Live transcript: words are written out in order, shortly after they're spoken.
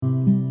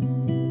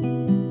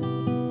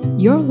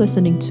You're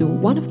listening to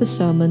one of the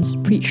sermons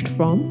preached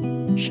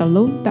from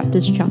Shalom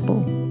Baptist Chapel,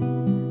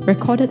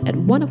 recorded at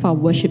one of our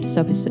worship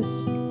services.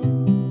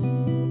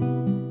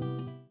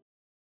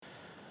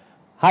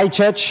 Hi,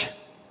 church.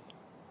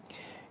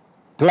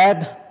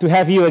 Glad to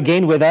have you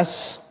again with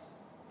us.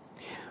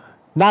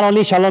 Not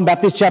only Shalom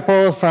Baptist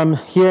Chapel from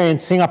here in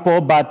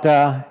Singapore, but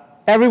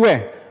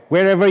everywhere,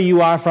 wherever you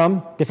are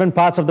from, different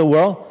parts of the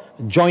world,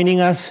 joining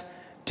us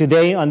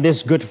today on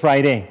this Good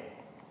Friday.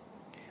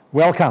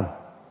 Welcome.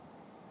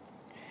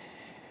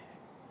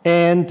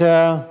 And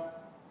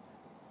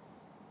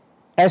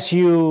as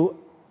you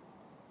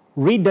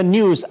read the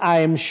news, I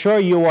am sure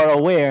you are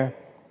aware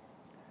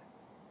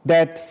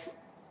that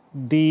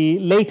the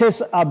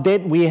latest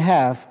update we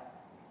have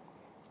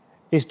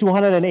is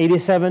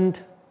 287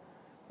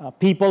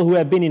 people who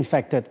have been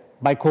infected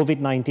by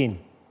COVID-19.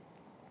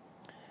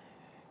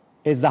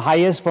 It's the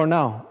highest for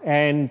now,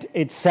 and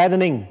it's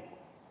saddening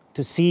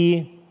to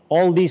see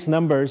all these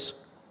numbers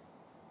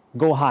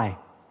go high.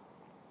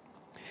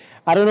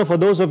 I don't know, for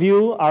those of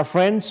you, our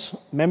friends,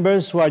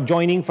 members who are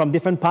joining from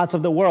different parts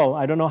of the world,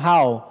 I don't know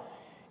how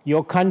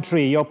your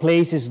country, your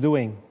place is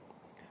doing.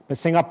 But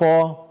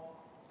Singapore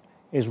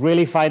is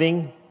really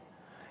fighting,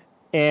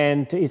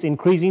 and it's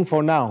increasing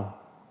for now.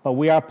 But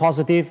we are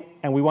positive,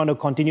 and we want to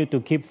continue to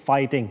keep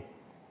fighting.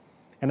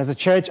 And as a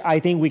church, I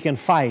think we can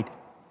fight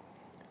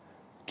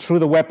through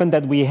the weapon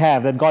that we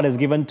have, that God has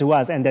given to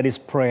us, and that is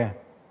prayer.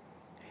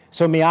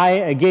 So may I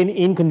again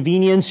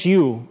inconvenience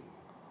you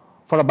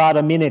for about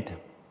a minute,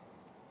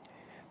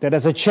 that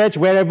as a church,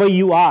 wherever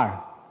you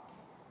are,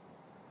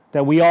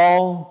 that we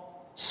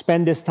all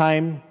spend this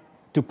time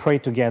to pray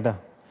together.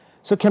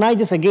 So can I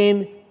just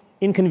again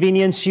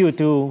inconvenience you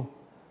to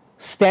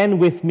stand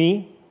with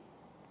me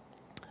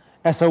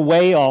as a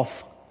way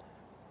of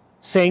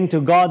saying to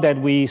God that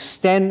we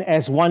stand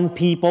as one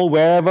people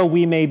wherever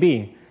we may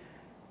be.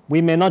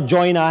 We may not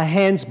join our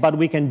hands, but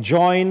we can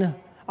join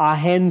our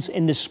hands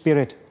in the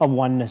spirit of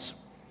oneness.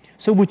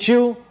 So would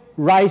you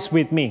rise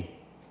with me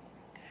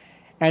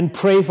and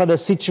pray for the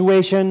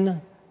situation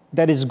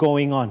that is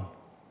going on?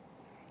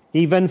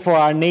 Even for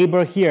our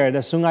neighbor here, the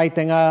Sungai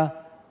Tengah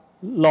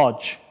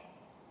Lodge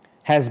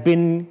has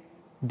been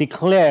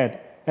declared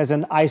as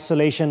an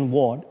isolation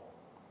ward.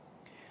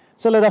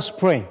 So let us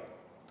pray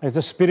as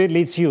the Spirit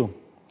leads you.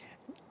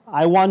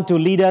 I want to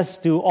lead us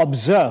to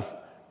observe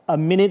a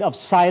minute of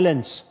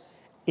silence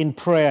in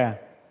prayer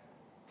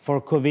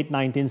for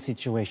COVID-19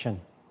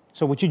 situation.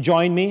 So would you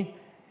join me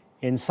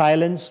in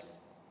silence?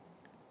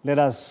 Let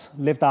us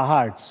lift our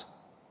hearts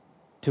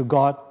to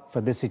God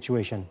for this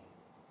situation.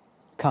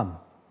 Come.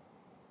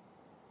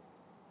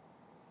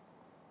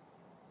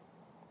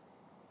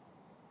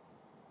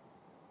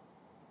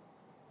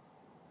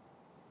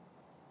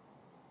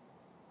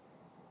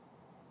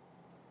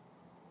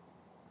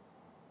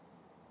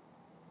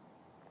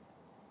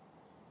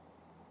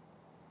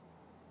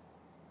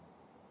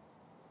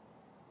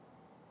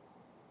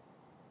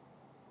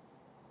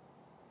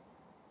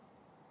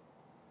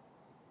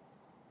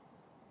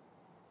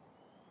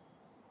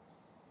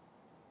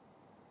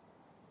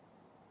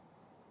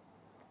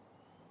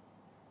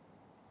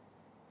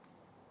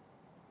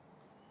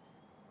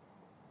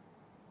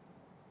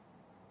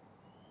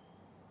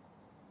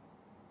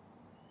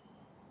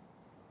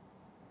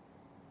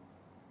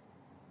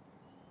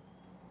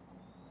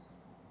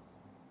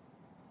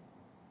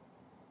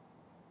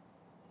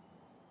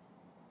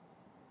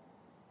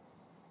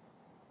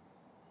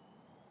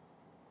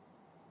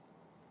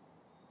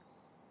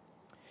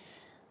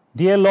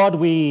 Dear Lord,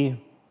 we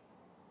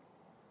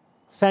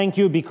thank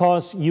you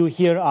because you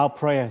hear our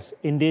prayers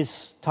in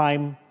this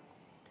time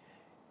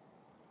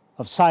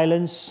of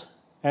silence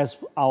as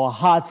our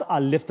hearts are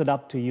lifted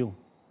up to you.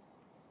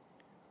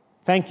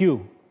 Thank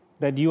you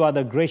that you are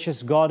the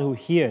gracious God who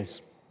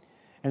hears.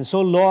 And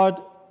so, Lord,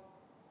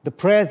 the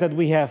prayers that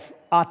we have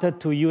uttered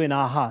to you in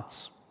our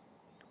hearts,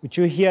 would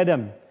you hear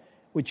them?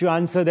 Would you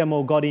answer them,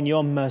 O God, in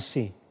your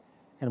mercy?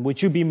 And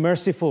would you be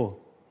merciful?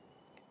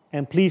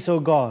 And please, O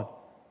God,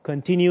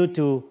 continue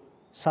to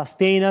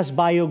sustain us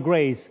by your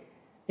grace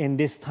in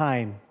this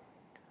time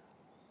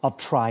of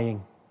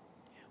trying.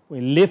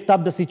 We lift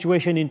up the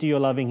situation into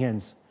your loving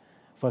hands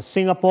for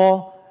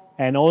Singapore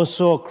and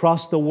also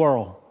across the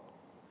world,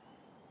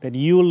 that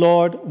you,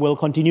 Lord, will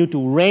continue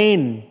to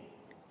reign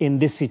in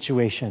this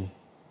situation.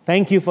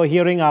 Thank you for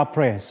hearing our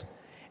prayers.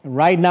 And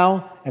right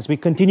now, as we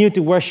continue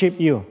to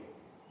worship you,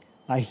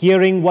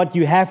 hearing what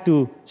you have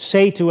to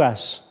say to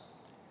us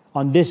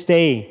on this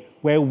day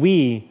where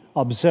we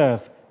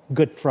observe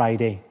Good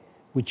Friday.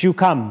 Would you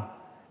come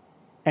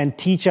and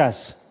teach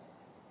us,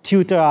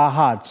 tutor our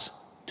hearts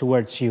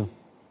towards you?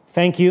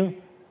 Thank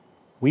you.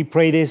 We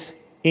pray this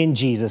in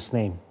Jesus'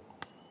 name.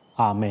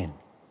 Amen.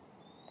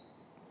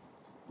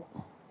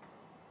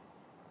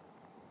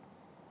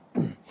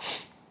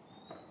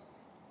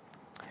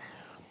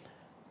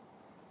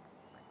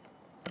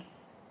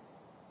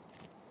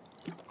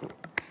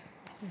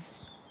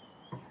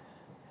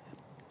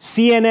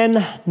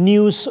 CNN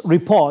News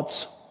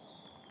reports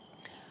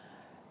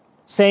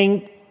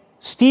saying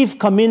Steve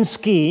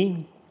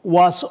Kaminsky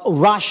was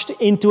rushed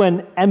into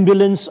an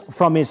ambulance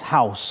from his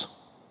house.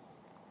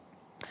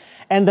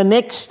 And the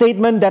next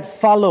statement that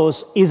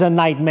follows is a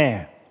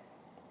nightmare.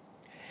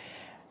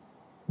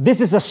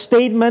 This is a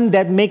statement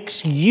that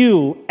makes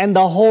you and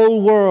the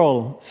whole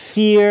world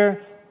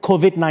fear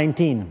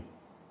COVID-19.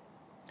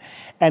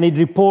 And it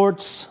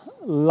reports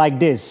like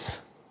this: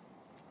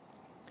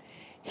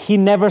 he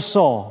never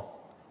saw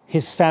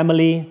his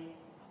family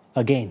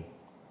again.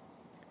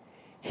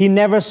 He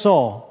never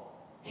saw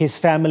his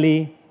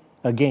family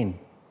again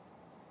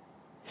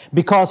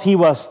because he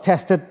was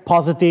tested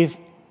positive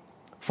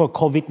for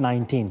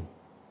COVID-19.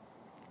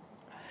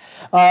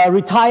 A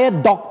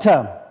retired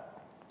doctor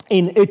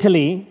in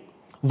Italy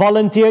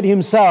volunteered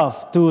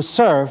himself to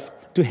serve,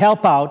 to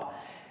help out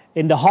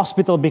in the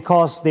hospital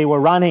because they were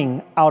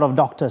running out of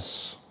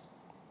doctors.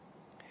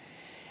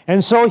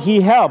 And so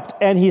he helped,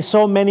 and he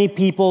saw many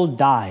people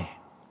die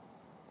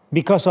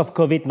because of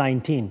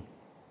COVID-19.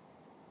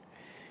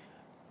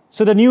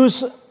 So the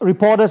news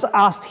reporters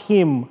asked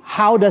him,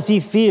 how does he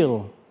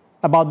feel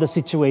about the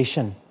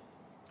situation,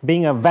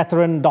 being a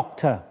veteran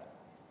doctor?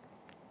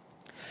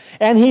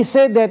 And he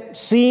said that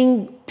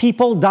seeing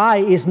people die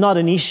is not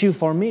an issue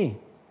for me.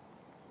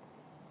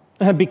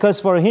 Because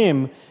for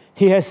him,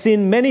 he has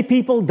seen many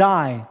people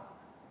die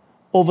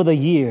over the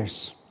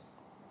years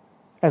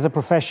as a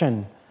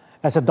profession,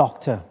 as a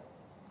doctor.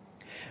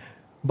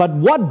 But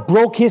what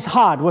broke his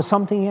heart was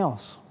something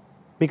else.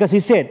 Because he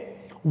said,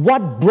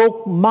 what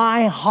broke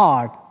my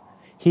heart,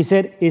 he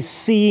said, is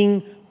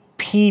seeing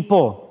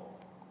people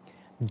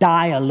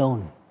die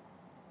alone.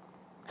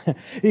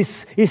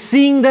 is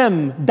seeing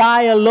them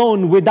die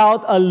alone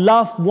without a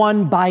loved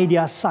one by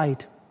their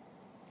side.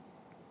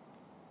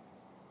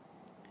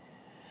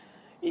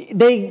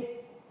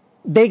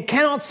 They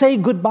cannot say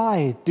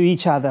goodbye to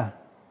each other.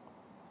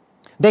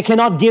 They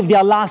cannot give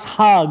their last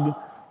hug.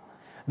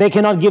 They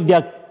cannot give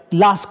their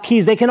last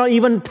kiss. They cannot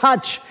even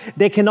touch.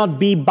 They cannot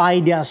be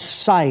by their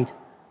side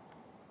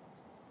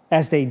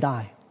as they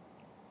die.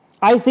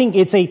 I think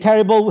it's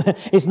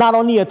not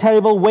only a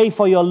terrible way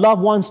for your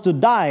loved ones to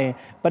die,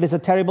 but it's a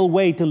terrible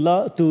way to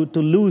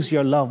lose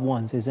your loved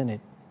ones, isn't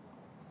it?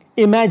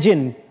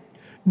 Imagine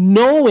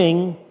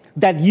knowing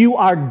that you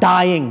are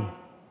dying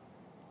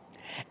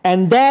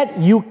and that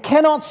you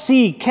cannot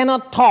see,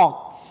 cannot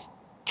talk,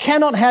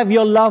 cannot have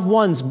your loved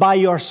ones by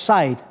your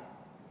side.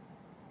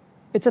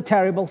 It's a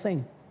terrible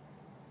thing.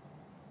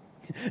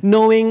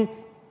 Knowing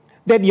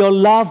that your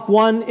loved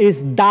one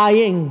is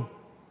dying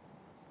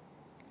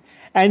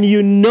and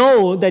you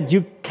know that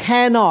you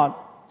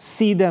cannot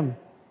see them,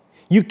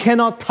 you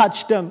cannot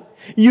touch them,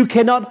 you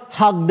cannot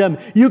hug them,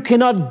 you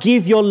cannot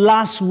give your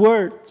last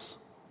words,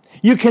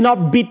 you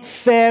cannot bid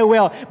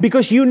farewell,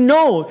 because you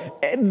know,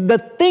 the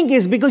thing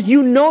is, because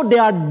you know they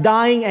are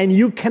dying and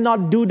you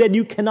cannot do that,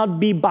 you cannot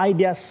be by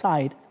their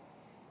side.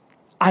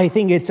 I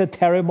think it's a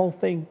terrible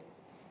thing.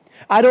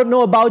 I don't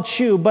know about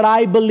you, but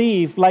I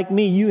believe, like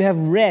me, you have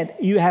read,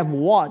 you have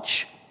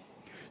watched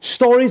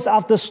stories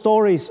after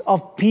stories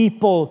of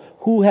people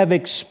who have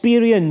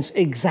experienced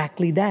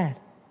exactly that.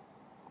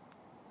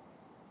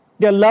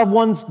 Their loved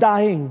ones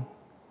dying,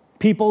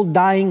 people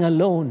dying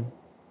alone,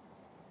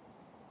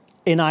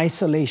 in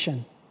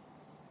isolation.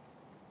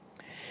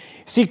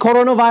 See,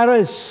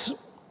 coronavirus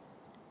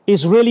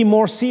is really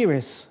more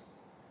serious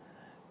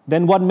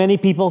than what many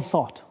people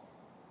thought.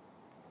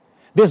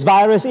 This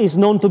virus is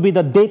known to be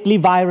the deadly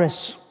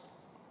virus.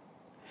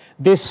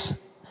 This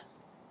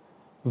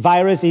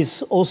virus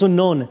is also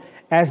known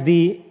as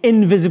the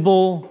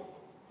invisible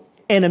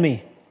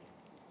enemy.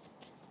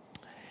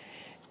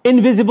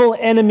 Invisible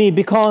enemy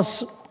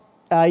because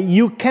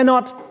you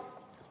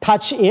cannot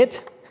touch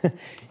it,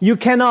 you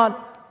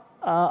cannot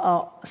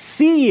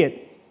see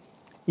it,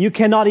 you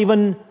cannot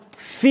even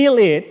feel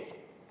it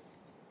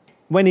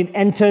when it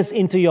enters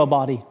into your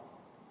body.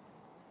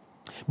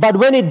 But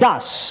when it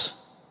does,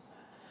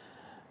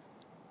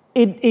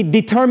 it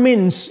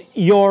determines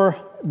your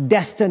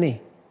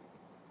destiny.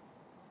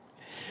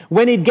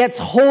 When it gets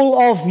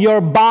hold of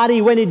your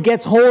body, when it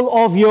gets hold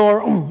of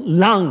your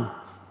lungs,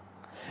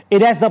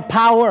 it has the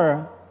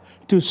power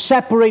to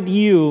separate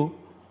you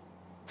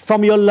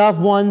from your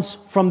loved ones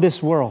from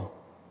this world.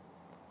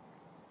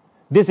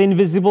 This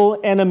invisible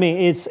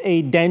enemy is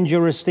a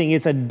dangerous thing.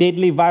 It's a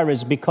deadly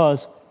virus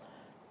because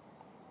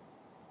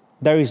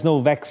there is no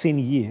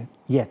vaccine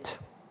yet.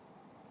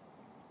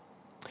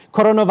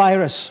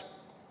 Coronavirus,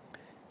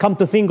 come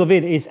to think of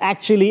it, is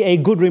actually a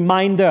good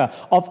reminder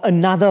of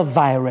another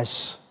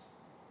virus,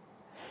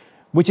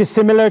 which is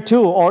similar to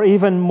or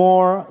even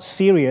more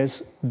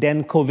serious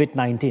than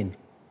COVID-19.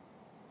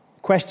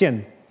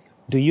 Question,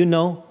 do you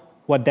know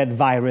what that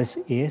virus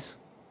is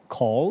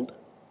called?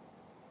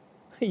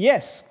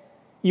 Yes,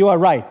 you are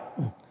right.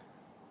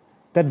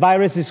 That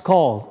virus is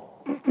called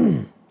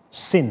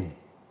sin.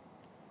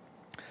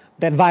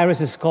 That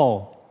virus is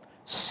called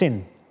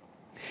sin.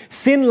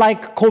 Sin,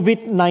 like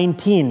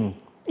COVID-19,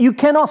 you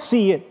cannot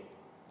see it.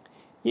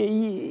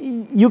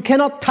 You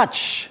cannot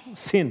touch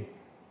sin.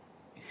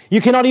 You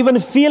cannot even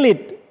feel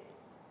it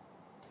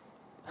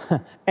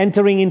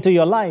entering into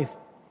your life.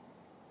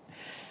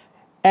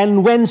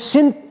 And when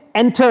sin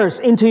enters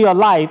into your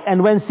life,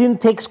 and when sin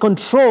takes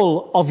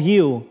control of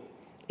you,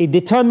 it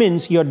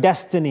determines your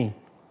destiny.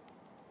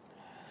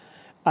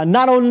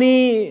 Not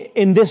only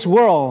in this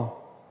world,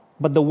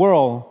 but the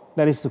world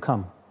that is to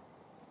come.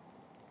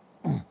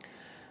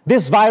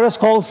 This virus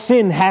called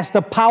sin has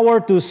the power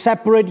to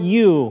separate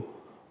you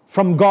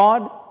from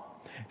God,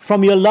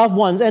 from your loved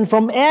ones, and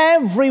from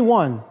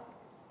everyone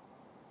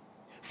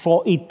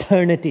for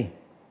eternity.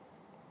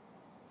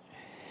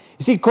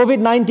 You see,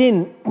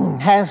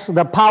 COVID-19 has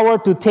the power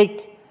to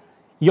take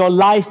your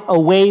life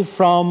away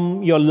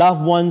from your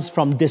loved ones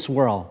from this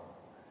world.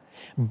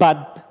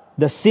 But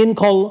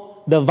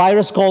the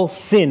virus called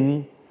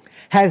sin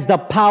has the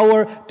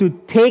power to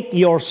take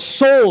your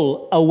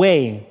soul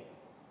away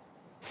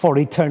for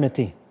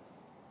eternity.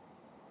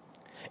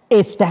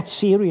 It's that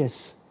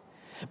serious.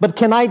 But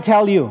can I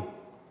tell you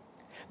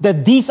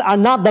that these are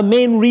not the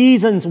main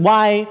reasons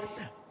why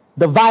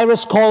the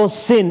virus called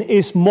sin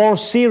is more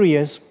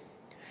serious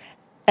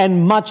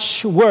and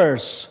much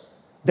worse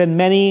than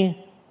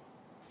many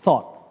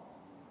thought.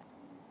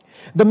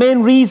 The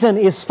main reason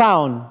is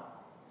found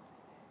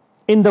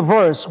in the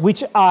verse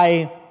which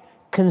I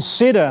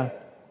consider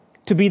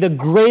to be the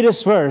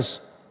greatest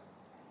verse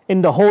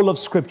in the whole of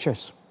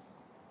Scriptures.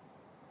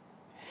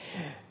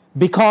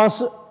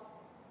 Because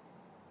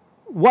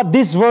what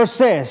this verse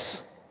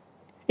says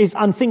is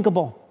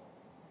unthinkable.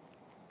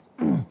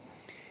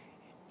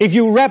 If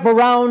you wrap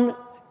around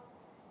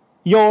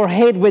your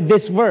head with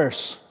this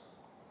verse,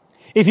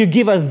 if you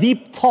give a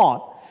deep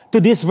thought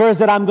to this verse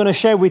that I'm going to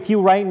share with you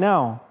right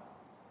now,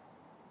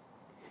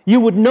 you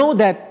would know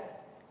that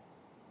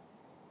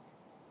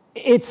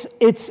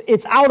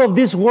it's out of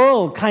this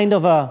world kind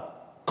of a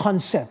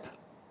concept.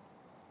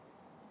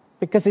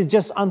 Because it's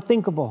just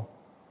unthinkable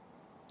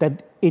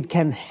that it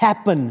can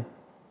happen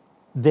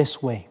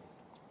this way.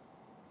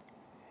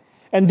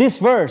 And this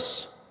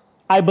verse,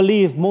 I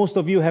believe most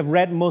of you have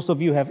read, most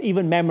of you have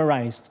even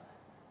memorized.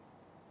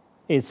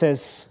 It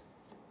says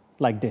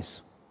like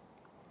this: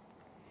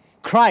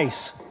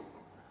 Christ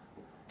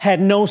had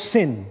no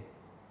sin,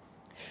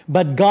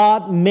 but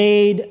God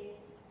made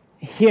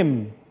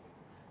him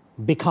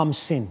become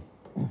sin.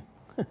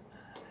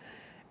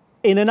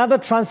 In another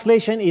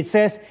translation, it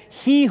says,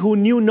 he who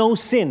knew no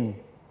sin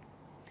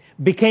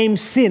became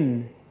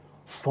sin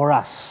for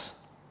us.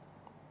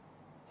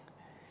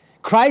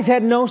 Christ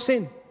had no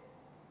sin,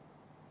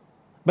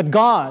 but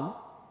God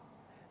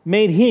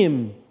made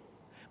him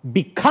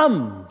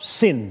become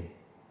sin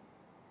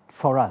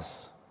for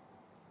us.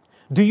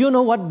 Do you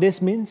know what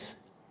this means?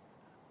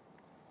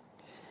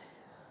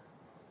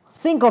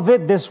 Think of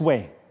it this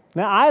way.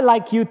 Now, I'd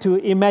like you to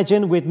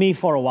imagine with me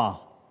for a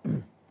while.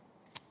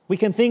 We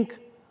can think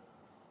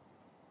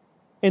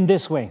in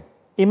this way.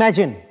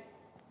 Imagine,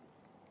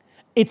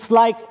 it's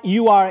like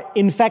you are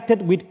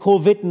infected with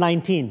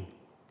COVID-19.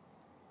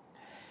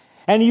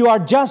 And you are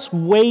just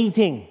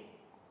waiting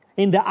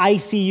in the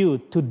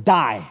ICU to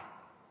die,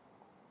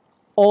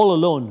 all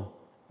alone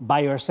by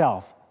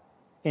yourself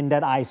in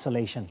that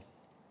isolation.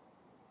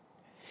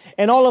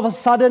 And all of a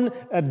sudden,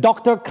 a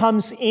doctor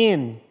comes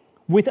in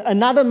with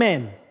another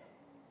man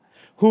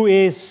who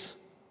is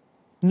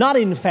not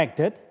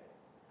infected,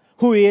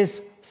 who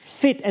is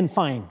fit and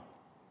fine.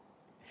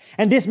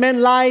 And this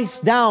man lies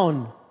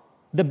down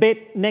the bed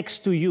next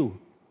to you.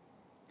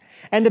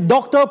 And the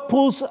doctor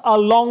pulls a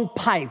long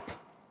pipe.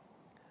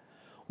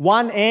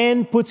 One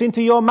end puts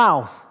into your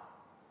mouth.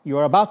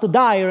 You're about to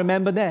die,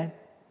 remember that,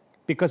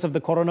 because of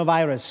the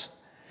coronavirus.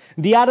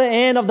 The other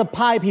end of the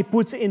pipe he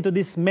puts into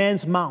this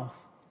man's mouth.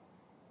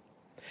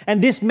 And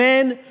this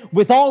man,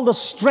 with all the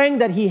strength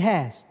that he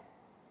has,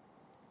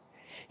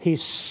 he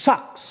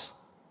sucks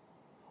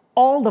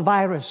all the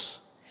virus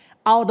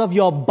out of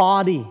your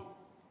body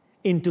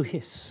into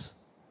his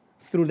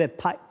through that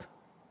pipe.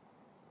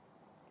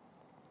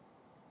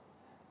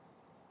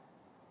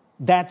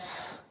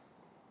 That's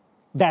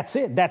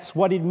it. That's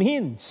what it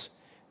means.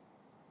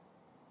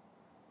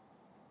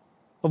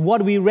 Of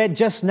what we read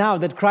just now,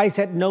 that Christ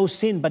had no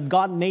sin, but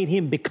God made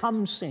him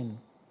become sin.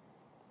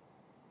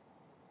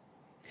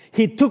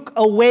 He took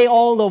away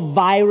all the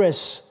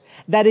virus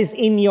that is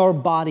in your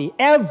body.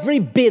 Every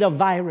bit of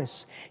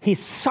virus, he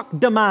sucked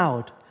them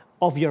out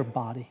of your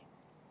body.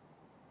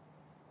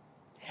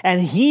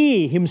 And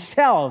he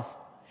himself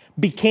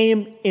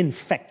became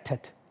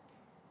infected,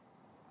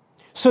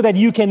 so that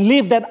you can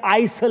live that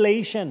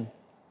isolation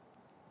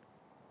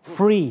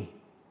free,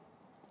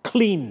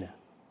 clean.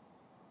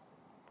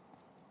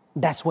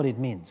 That's what it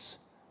means.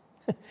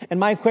 And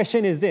my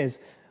question is this,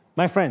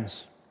 my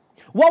friends,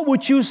 what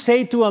would you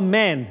say to a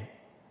man,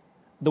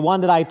 the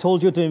one that I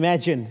told you to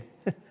imagine?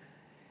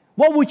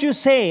 What would you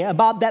say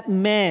about that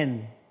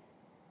man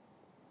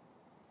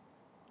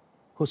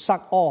who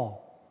sucked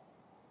all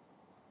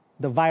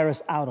the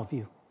virus out of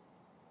you?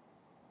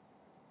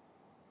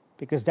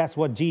 Because that's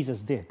what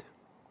Jesus did.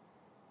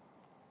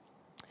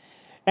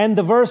 And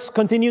the verse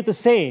continued to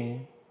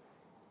say,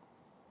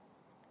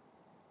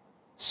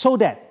 so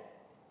that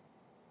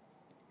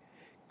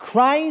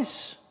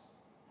Christ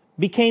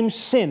became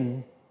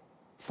sin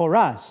for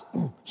us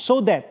so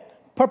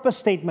that, purpose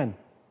statement,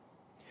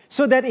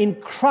 so that in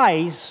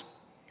Christ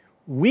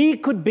we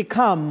could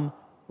become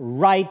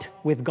right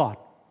with God.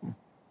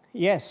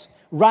 Yes,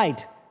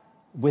 right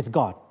with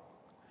God.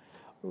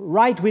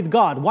 Right with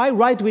God. Why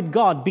right with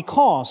God?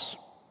 Because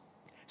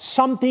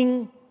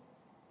something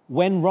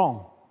went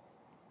wrong.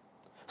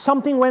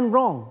 Something went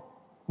wrong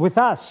with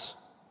us,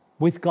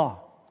 with God.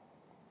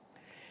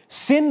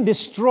 Sin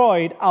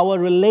destroyed our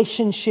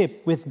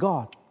relationship with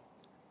God.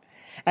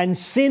 And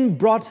sin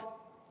brought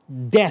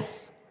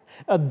death,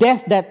 a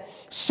death that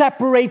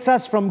separates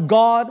us from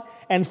God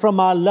and from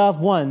our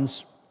loved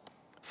ones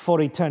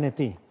for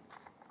eternity.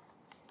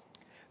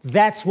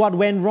 That's what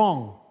went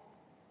wrong.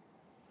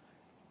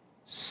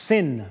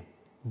 Sin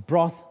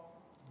brought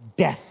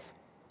death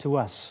to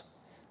us,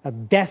 a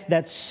death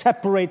that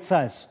separates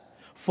us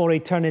for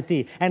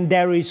eternity. And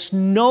there is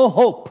no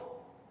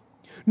hope,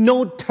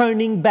 no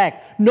turning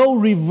back, no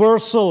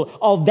reversal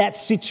of that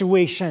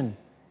situation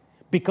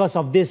because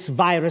of this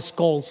virus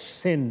called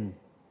sin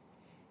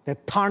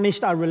that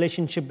tarnished our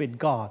relationship with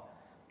God.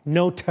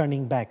 No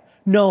turning back,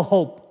 no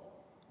hope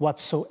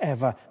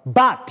whatsoever.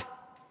 But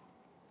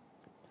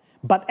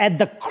at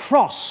the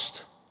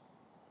cross,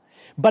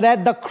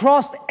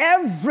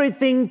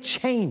 everything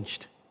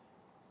changed.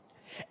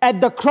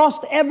 At the cross,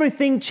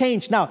 everything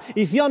changed. Now,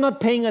 if you're not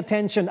paying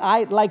attention,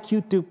 I'd like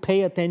you to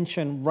pay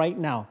attention right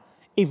now.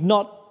 If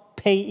not,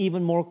 pay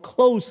even more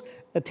close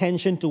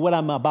attention to what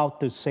I'm about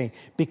to say,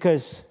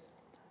 because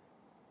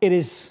it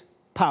is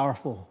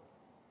powerful.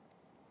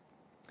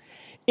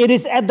 It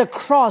is at the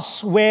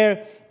cross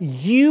where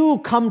you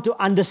come to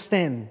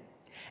understand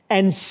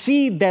and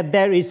see that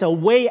there is a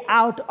way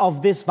out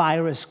of this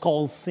virus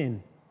called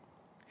sin.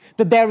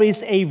 That there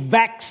is a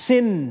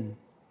vaccine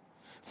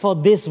for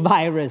this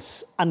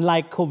virus,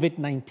 unlike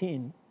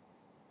COVID-19.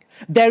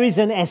 There is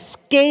an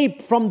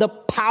escape from the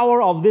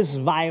power of this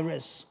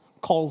virus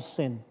called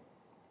sin.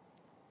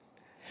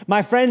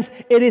 My friends,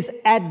 it is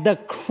at the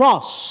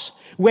cross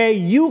where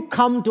you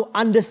come to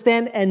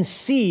understand and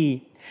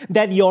see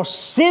that your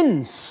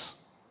sins,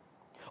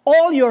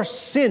 all your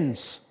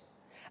sins,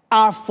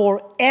 are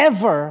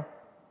forever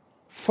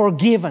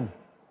forgiven.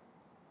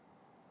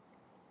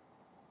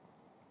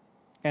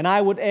 And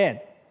I would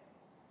add,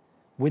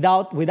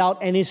 without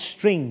any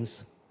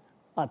strings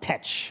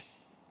attached.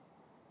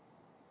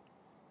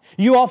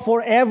 You are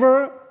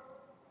forever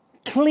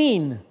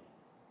clean.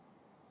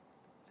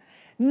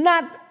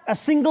 Not a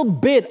single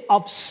bit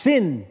of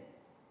sin.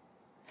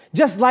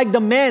 Just like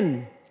the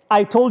man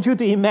I told you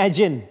to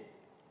imagine.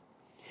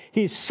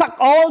 He sucked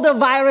all the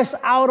virus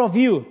out of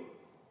you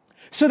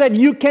so that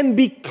you can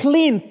be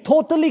clean,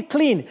 totally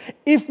clean.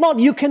 If not,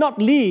 you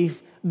cannot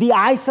leave the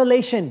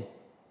isolation.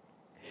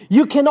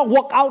 You cannot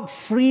walk out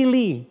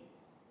freely.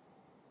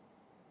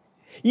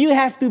 You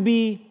have to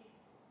be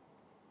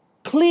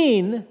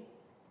clean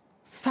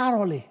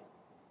thoroughly.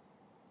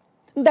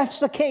 That's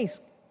the case.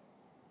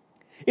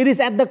 It is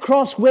at the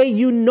cross where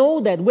you know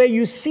that, where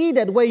you see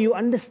that, where you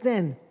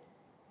understand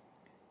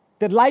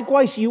that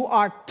likewise you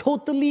are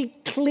totally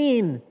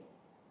clean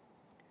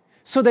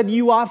so that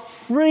you are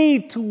free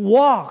to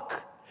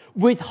walk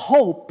with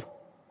hope.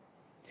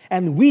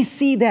 And we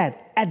see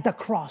that at the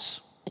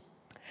cross.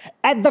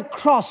 At the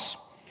cross,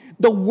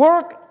 the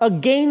work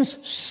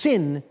against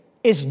sin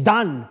is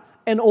done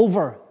and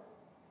over.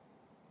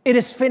 It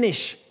is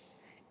finished.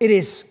 It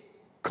is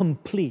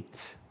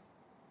complete.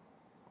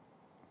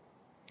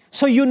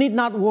 So you need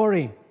not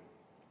worry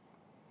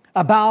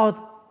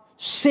about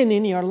sin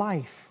in your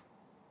life.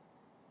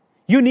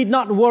 You need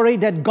not worry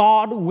that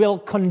God will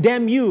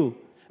condemn you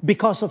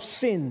because of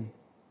sin.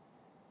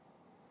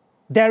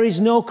 There is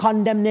no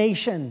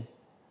condemnation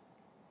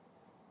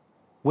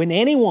when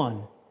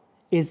anyone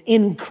is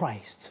in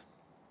Christ.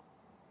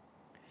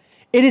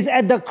 It is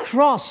at the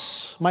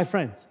cross, my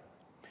friends,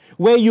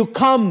 where you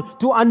come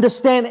to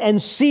understand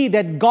and see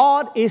that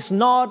God is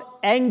not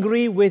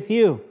angry with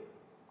you.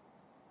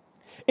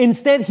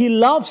 Instead, He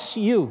loves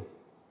you.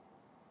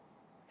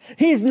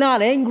 He is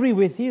not angry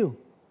with you.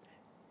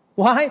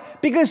 Why?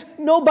 Because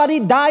nobody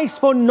dies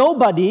for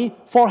nobody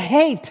for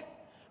hate,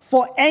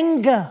 for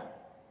anger.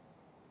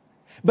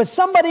 But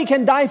somebody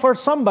can die for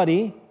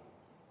somebody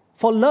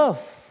for love.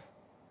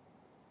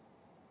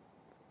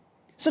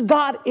 So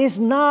God is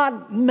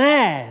not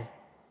mad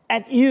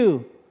at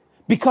you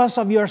because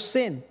of your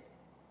sin.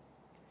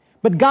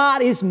 But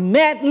God is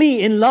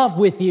madly in love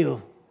with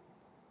you.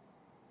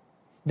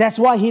 That's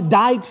why He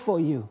died for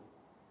you.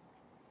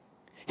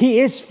 He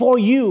is for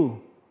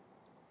you.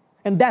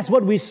 And that's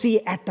what we see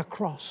at the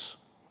cross.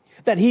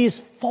 That He is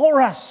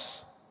for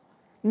us,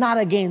 not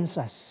against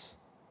us.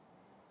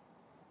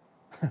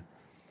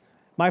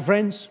 My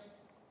friends,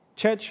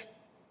 church,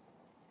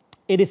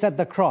 it is at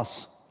the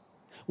cross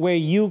where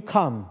you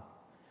come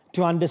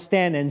to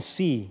understand and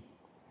see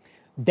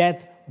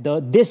that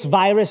this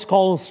virus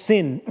called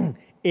sin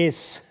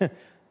is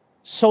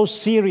so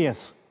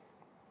serious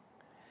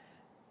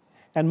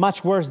and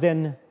much worse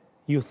than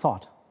you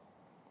thought.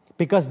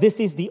 Because this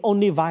is the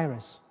only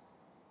virus.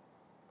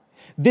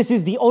 This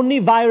is the only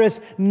virus,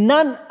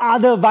 none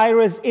other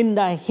virus in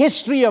the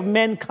history of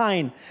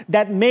mankind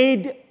that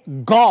made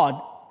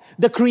God,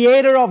 the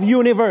creator of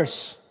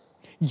universe,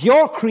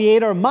 your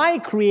creator, my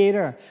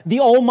creator, the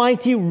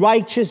almighty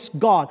righteous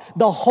God,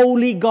 the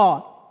holy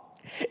God.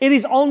 It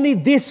is only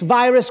this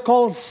virus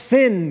called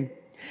sin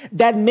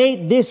that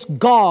made this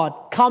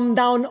God come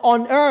down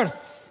on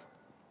earth.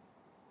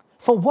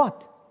 For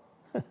what?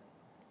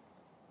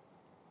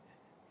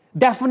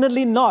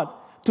 Definitely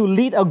not to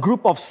lead a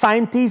group of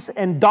scientists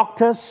and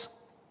doctors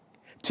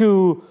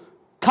to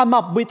come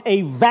up with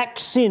a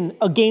vaccine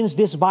against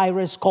this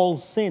virus called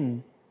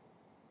sin.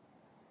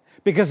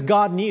 Because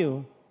God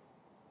knew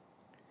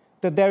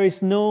that there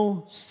is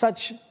no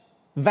such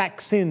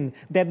vaccine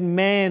that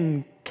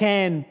man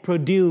can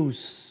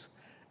produce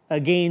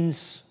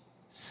against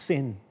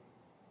sin.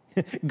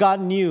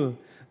 God knew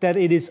that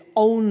it is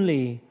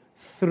only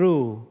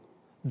through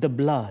the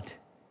blood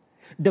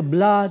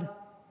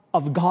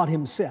of God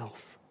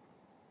Himself.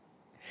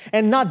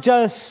 And not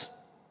just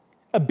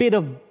a bit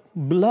of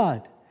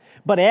blood,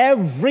 but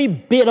every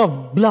bit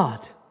of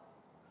blood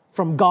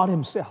from God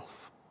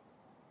Himself.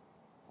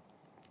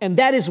 And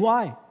that is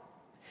why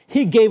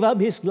He gave up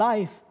His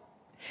life.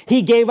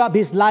 He gave up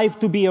His life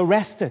to be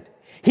arrested.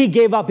 He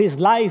gave up His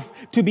life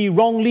to be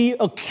wrongly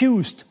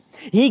accused.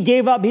 He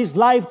gave up His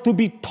life to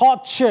be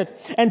tortured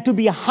and to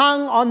be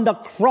hung on the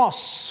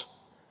cross,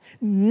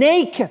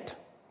 naked,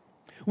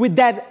 with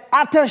that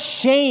utter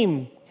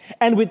shame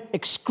and with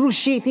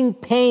excruciating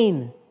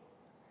pain,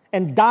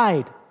 and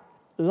died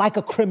like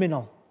a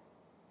criminal.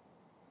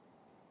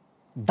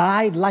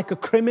 Died like a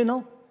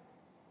criminal?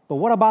 But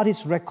what about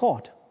His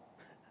record?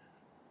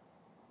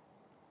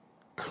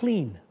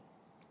 Clean.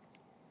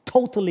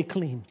 Totally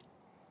clean.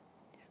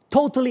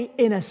 Totally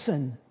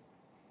innocent.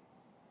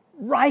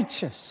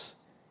 Righteous.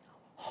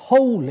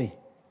 Holy.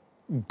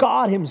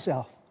 God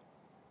Himself.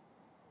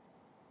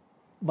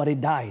 But He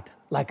died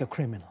like a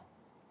criminal.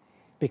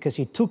 Because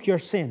He took your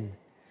sin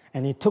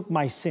and He took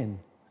my sin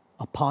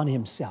upon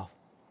Himself.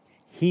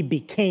 He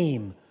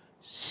became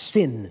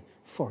sin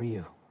for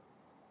you.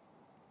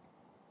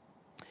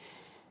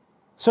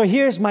 So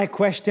here's my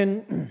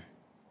question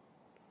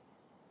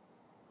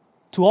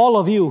to all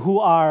of you who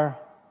are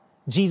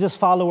Jesus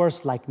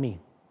followers like me.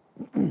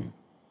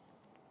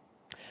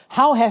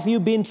 How have you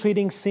been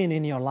treating sin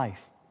in your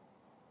life?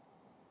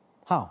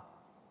 How?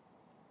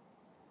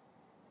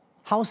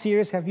 How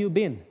serious have you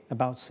been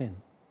about sin?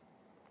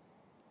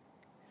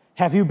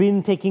 Have you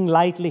been taking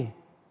lightly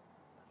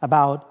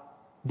about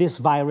this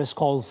virus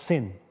called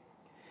sin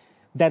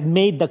that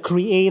made the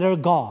Creator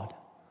God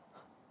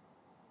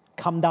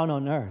come down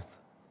on earth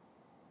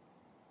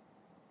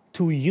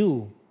to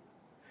you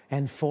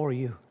and for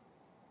you?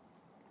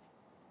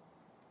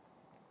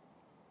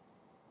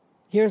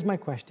 Here's my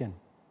question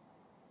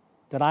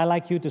that I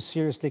like you to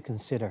seriously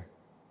consider.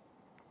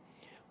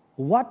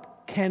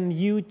 What can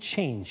you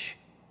change?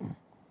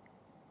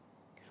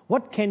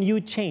 What can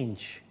you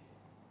change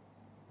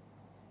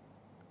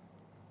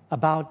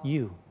about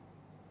you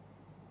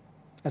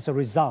as a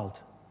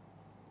result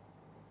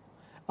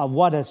of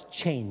what has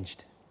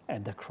changed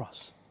at the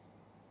cross?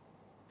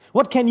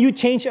 What can you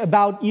change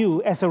about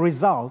you as a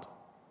result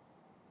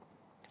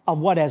of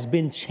what has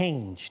been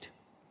changed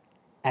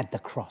at the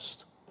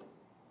cross?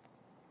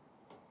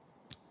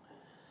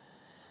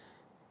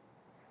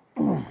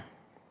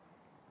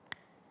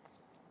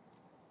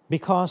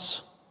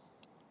 Because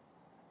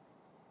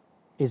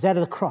it's at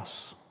the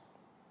cross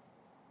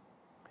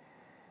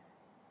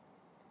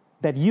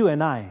that you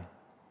and I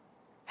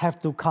have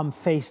to come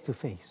face to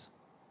face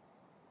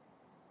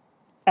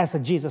as a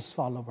Jesus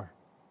follower.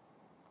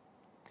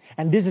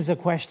 And this is a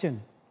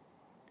question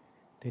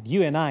that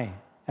you and I,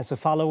 as a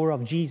follower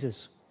of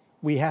Jesus,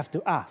 we have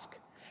to ask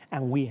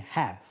and we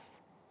have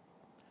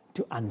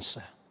to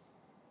answer.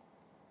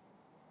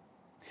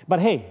 But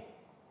hey,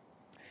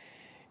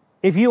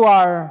 if you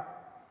are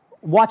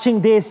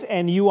watching this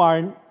and you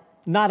are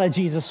not a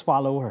Jesus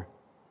follower,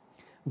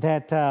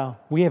 that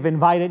we have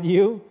invited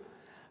you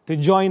to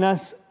join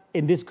us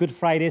in this Good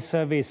Friday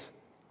service.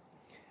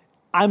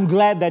 I'm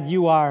glad that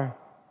you are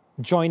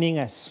joining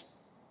us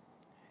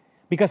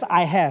because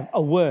I have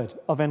a word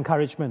of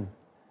encouragement.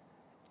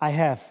 I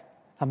have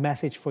a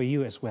message for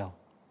you as well.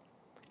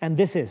 And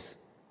this is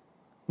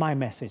my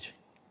message.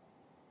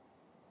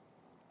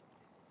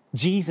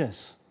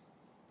 Jesus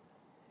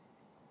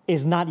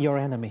is not your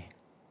enemy.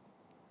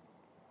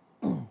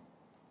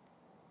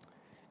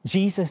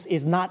 Jesus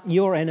is not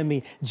your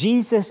enemy.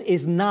 Jesus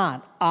is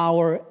not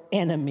our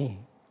enemy.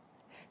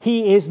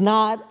 He is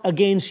not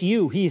against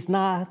you. He is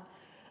not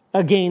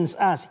against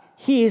us.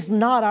 He is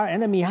not our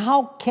enemy.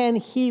 How can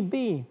He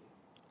be?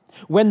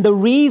 When the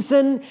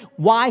reason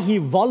why He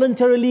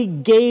voluntarily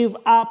gave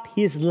up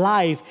His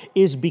life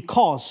is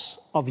because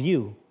of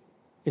you,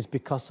 it's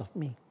because of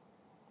me.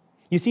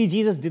 You see,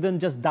 Jesus didn't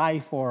just die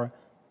for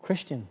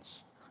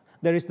Christians.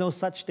 There is no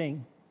such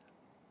thing.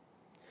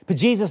 But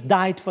Jesus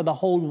died for the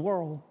whole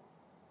world.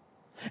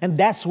 And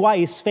that's why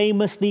it's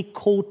famously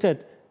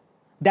quoted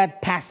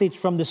that passage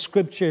from the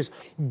scriptures.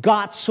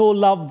 God so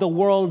loved the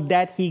world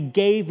that He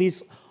gave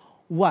His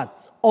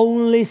what?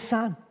 Only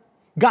Son.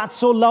 God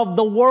so loved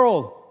the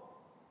world.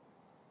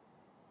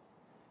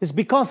 It's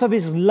because of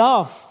His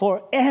love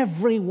for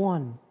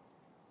everyone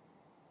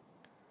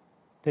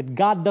that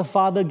God the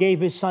Father gave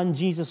His Son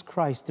Jesus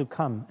Christ to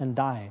come and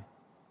die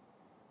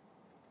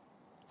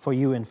for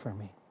you and for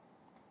me.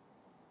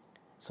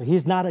 So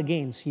He's not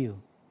against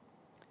you.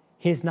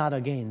 He's not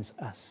against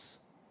us.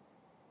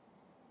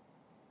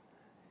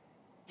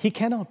 He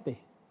cannot be.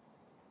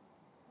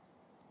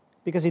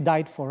 Because He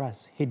died for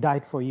us. He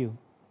died for you.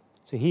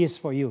 So He is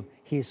for you.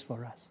 He is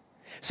for us.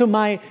 So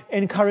my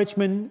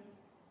encouragement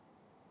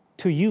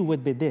to you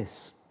would be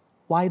this.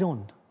 Why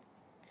don't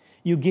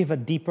you give a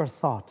deeper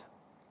thought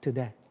to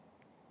that?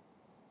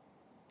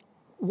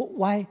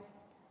 Why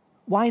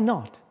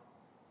not?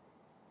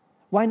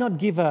 Why not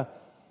give a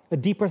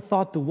deeper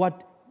thought to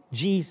what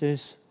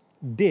Jesus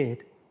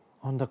did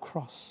on the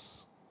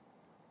cross?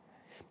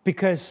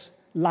 Because,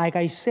 like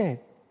I said,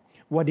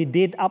 what He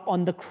did up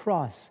on the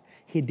cross,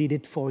 He did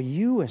it for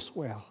you as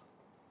well.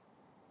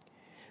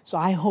 So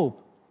I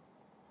hope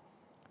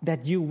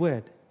that you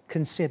would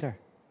consider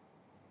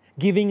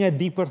giving a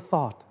deeper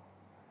thought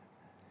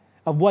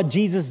of what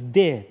Jesus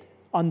did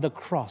on the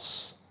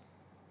cross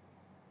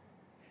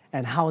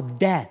and how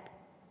that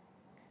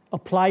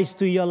applies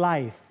to your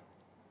life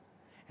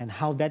and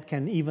how that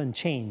can even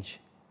change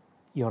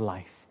your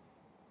life.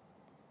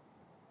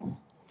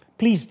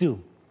 Please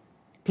do,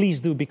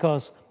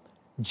 because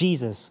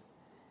Jesus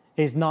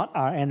is not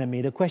our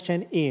enemy. The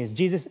question is,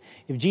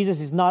 if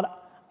Jesus is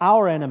not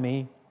our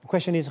enemy, the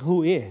question is,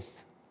 who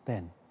is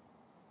then?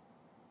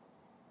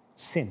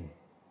 Sin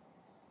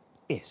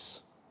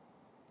is.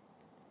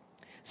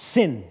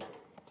 Sin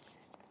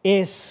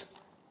is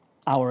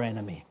our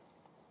enemy.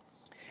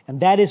 And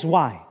that is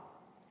why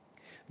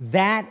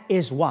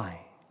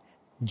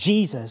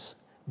Jesus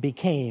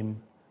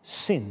became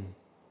sin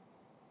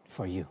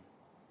for you.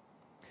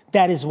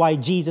 That is why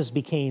Jesus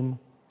became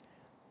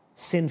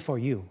sin for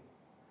you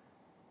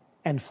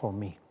and for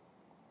me.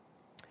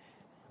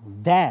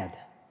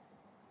 That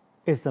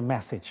is the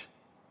message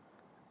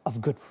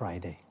of Good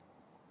Friday.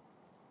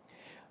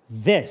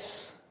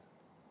 This,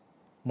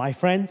 my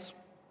friends,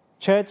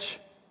 church,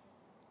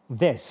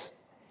 this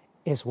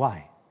is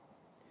why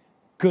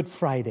Good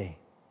Friday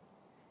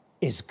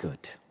is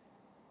good.